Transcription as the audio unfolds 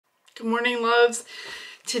Good morning, loves.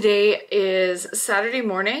 Today is Saturday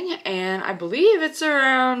morning and I believe it's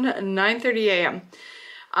around 9:30 a.m.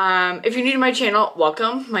 If you're new to my channel,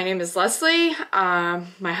 welcome. My name is Leslie.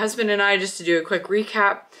 My husband and I, just to do a quick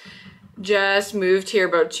recap, just moved here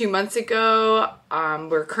about 2 months ago.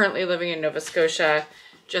 We're currently living in Nova Scotia,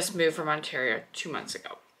 just moved from Ontario 2 months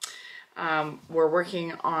ago. We're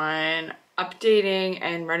working on updating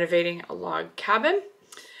and renovating a log cabin.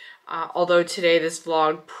 Although today this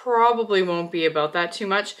vlog probably won't be about that too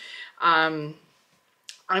much. I'm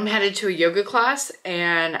headed to a yoga class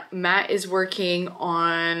and Matt is working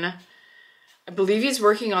on, I believe he's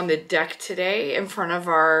working on the deck today in front of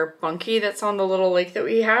our bunkie that's on the little lake that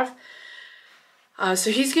we have. So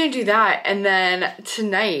he's gonna do that, and then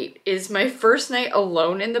tonight is my first night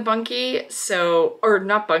alone in the bunkie, or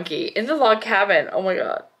not bunkie, in the log cabin. Oh my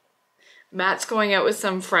god. Matt's going out with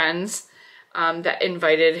some friends that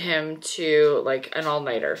invited him to like an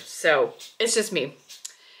all-nighter. So it's just me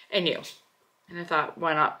and you. And I thought,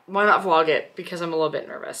 why not vlog it, because I'm a little bit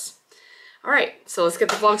nervous. All right, so let's get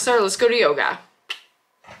the vlog started. Let's go to yoga.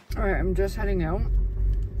 All right, I'm just heading out.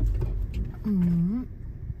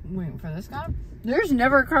 Waiting for this guy. There's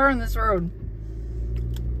never a car on this road.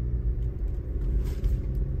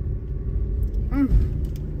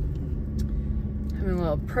 Having a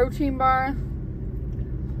little protein bar.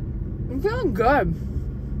 I'm feeling good.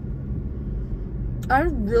 I had a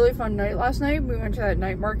really fun night last night. We went to that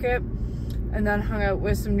night market and then hung out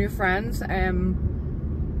with some new friends, and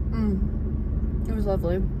it was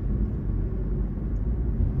lovely.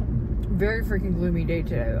 Very freaking gloomy day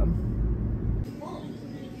today though.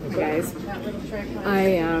 Hey guys,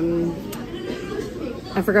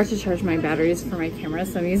 I forgot to charge my batteries for my camera,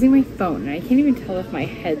 so I'm using my phone and I can't even tell if my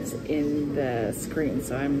head's in the screen,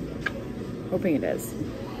 so I'm hoping it is.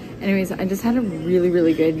 Anyways, I just had a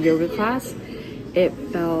really good yoga class. It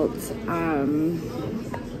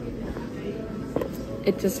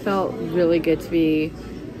just felt really good to be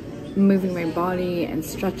moving my body and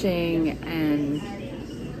stretching, and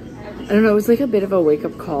I don't know, it was like a bit of a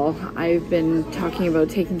wake-up call. I've been talking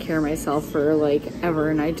about taking care of myself for like ever,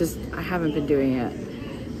 and I haven't been doing it,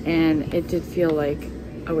 and it did feel like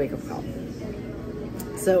a wake-up call.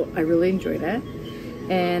 So I really enjoyed it.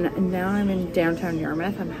 And now I'm in downtown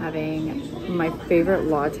Yarmouth. I'm having my favorite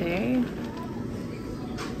latte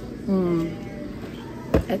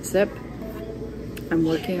at Sip. I'm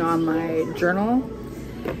working on my journal,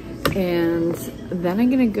 and then I'm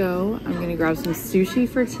gonna grab some sushi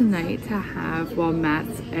for tonight to have while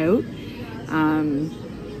Matt's out.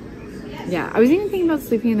 Yeah, I was even thinking about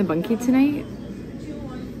sleeping in the bunkie tonight,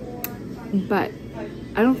 but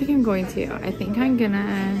I don't think I'm going to. I think I'm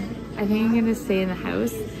gonna stay in the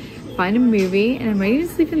house, find a movie, and I might even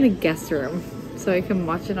sleep in the guest room so I can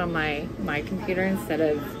watch it on my computer instead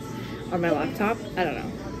of on my laptop. I don't know.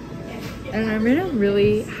 And I'm in a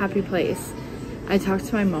really happy place. I talked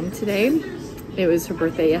to my mom today. It was her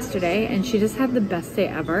birthday yesterday, and she just had the best day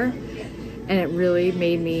ever. And it really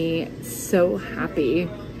made me so happy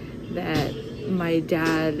that my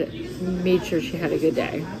dad made sure she had a good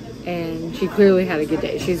day. And she clearly had a good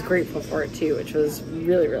day. She's grateful for it too, which was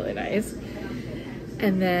really nice.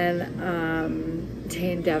 And then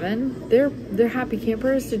Tay and Devin, they're happy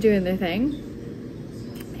campers. They're doing their thing.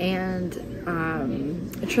 And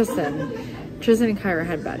Tristan and Kyra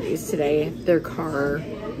had bad news today. Their car,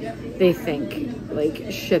 they think,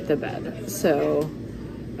 like shit the bed. So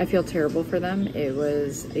I feel terrible for them. It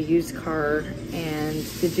was a used car, and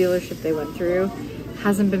the dealership they went through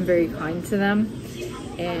hasn't been very kind to them.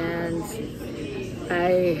 And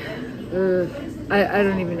I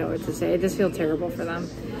don't even know what to say. I just feel terrible for them.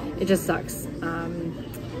 It just sucks.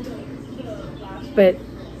 But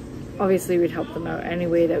obviously we'd help them out any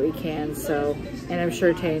way that we can. So, and I'm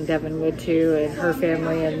sure Tay and Devin would too, and her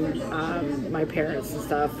family, and my parents and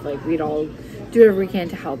stuff. Like, we'd all do whatever we can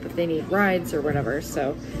to help if they need rides or whatever.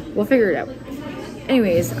 So we'll figure it out.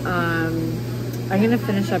 Anyways, I'm gonna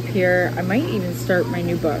finish up here. I might even start my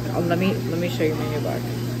new book. Let me show you my new book.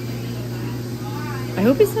 I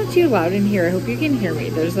hope it's not too loud in here. I hope you can hear me.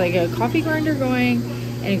 There's like a coffee grinder going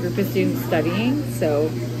and a group of students studying, so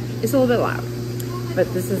it's a little bit loud.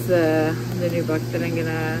 But this is the new book that I'm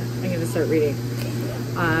gonna start reading.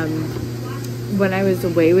 When I was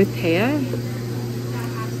away with Taya,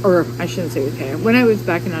 or I shouldn't say with Taya, when I was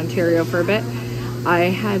back in Ontario for a bit,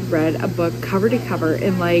 I had read a book cover to cover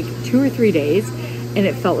in like 2 or 3 days, and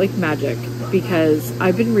it felt like magic because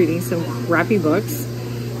I've been reading some crappy books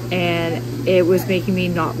and it was making me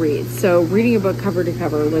not read. So reading a book cover to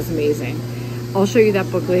cover was amazing. I'll show you that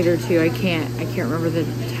book later too. I can't remember the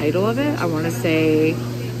title of it. I want to say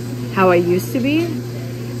How I Used to Be.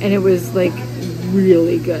 and it was like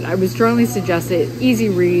really good. I would strongly suggest it. Easy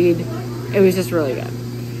read. It was just really good.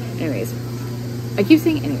 Anyways, I keep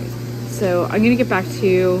saying anyways. So I'm gonna get back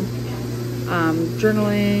to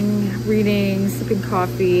journaling, reading, sipping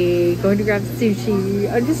coffee, going to grab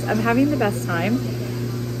sushi. I'm having the best time,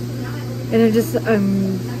 and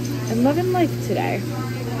I'm loving life today.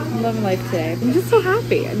 I'm loving life today. I'm just so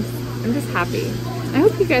happy. I'm just happy. I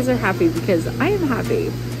hope you guys are happy because I am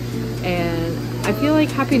happy, and I feel like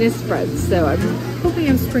happiness spreads. So I'm hoping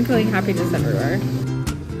I'm sprinkling happiness everywhere.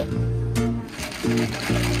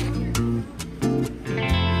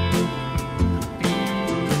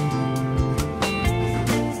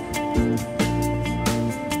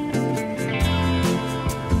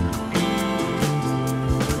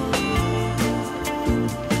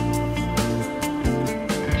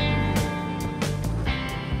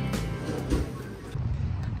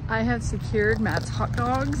 I have secured Matt's hot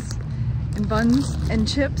dogs and buns and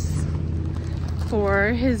chips for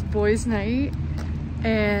his boys' night,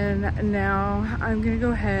 and now I'm gonna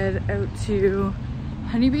go head out to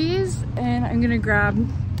Honeybees and I'm gonna grab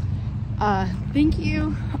thank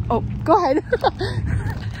you. Oh, go ahead.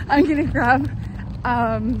 I'm gonna grab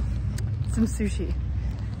some sushi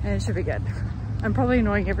and it should be good. I'm probably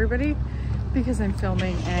annoying everybody because I'm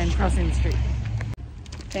filming and crossing the street.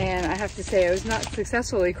 And I have to say, I was not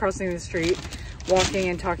successfully crossing the street, walking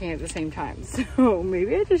and talking at the same time. So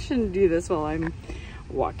maybe I just shouldn't do this while I'm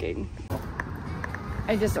walking.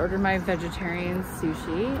 I just ordered my vegetarian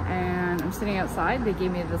sushi and I'm sitting outside. They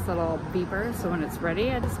gave me this little beeper, so when it's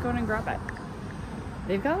ready, I just go in and grab it.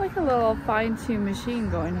 They've got like a little fine-tuned machine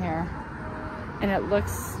going here and it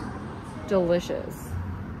looks delicious.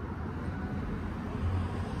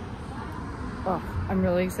 Oh, I'm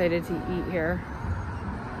really excited to eat here.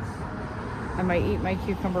 I might eat my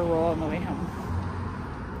cucumber roll on the way home.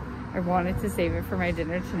 I wanted to save it for my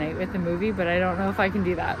dinner tonight with the movie, but I don't know if I can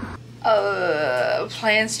do that.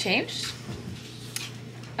 Plans changed.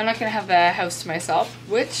 I'm not gonna have the house to myself,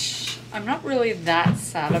 which I'm not really that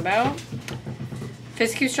sad about.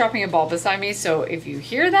 Fitz keeps dropping a ball beside me, so if you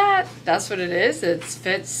hear that, that's what it is. It's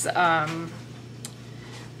Fitz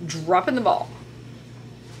dropping the ball.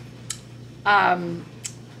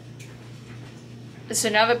 So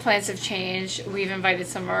now that plans have changed, we've invited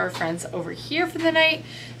some of our friends over here for the night.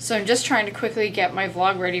 So I'm just trying to quickly get my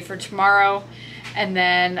vlog ready for tomorrow. And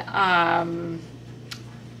then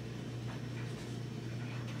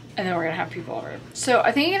we're gonna have people over. So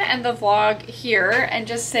I think I'm gonna end the vlog here and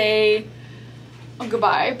just say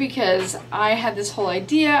goodbye, because I had this whole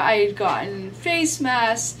idea. I had gotten face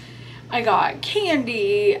masks, I got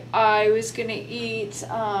candy, I was gonna eat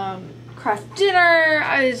craft dinner,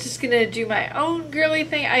 I was just gonna do my own girly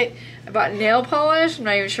thing. I bought nail polish. I'm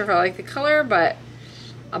not even sure if I like the color, but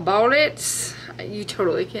I bought it. You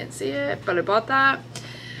totally can't see it, but I bought that.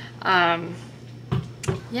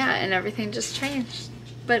 Yeah, and everything just changed,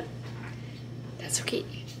 but that's okay.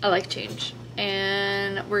 I like change,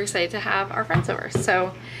 and we're excited to have our friends over.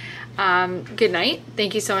 So good night.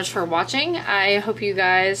 Thank you so much for watching. I hope you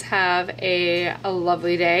guys have a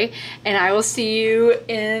lovely day, and I will see you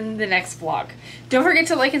in the next vlog. Don't forget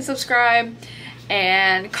to like and subscribe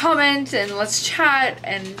and comment, and let's chat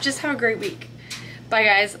and just have a great week. Bye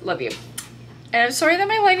guys, love you. And I'm sorry that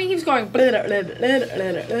my lighting keeps going.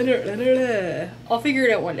 I'll figure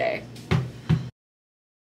it out one day.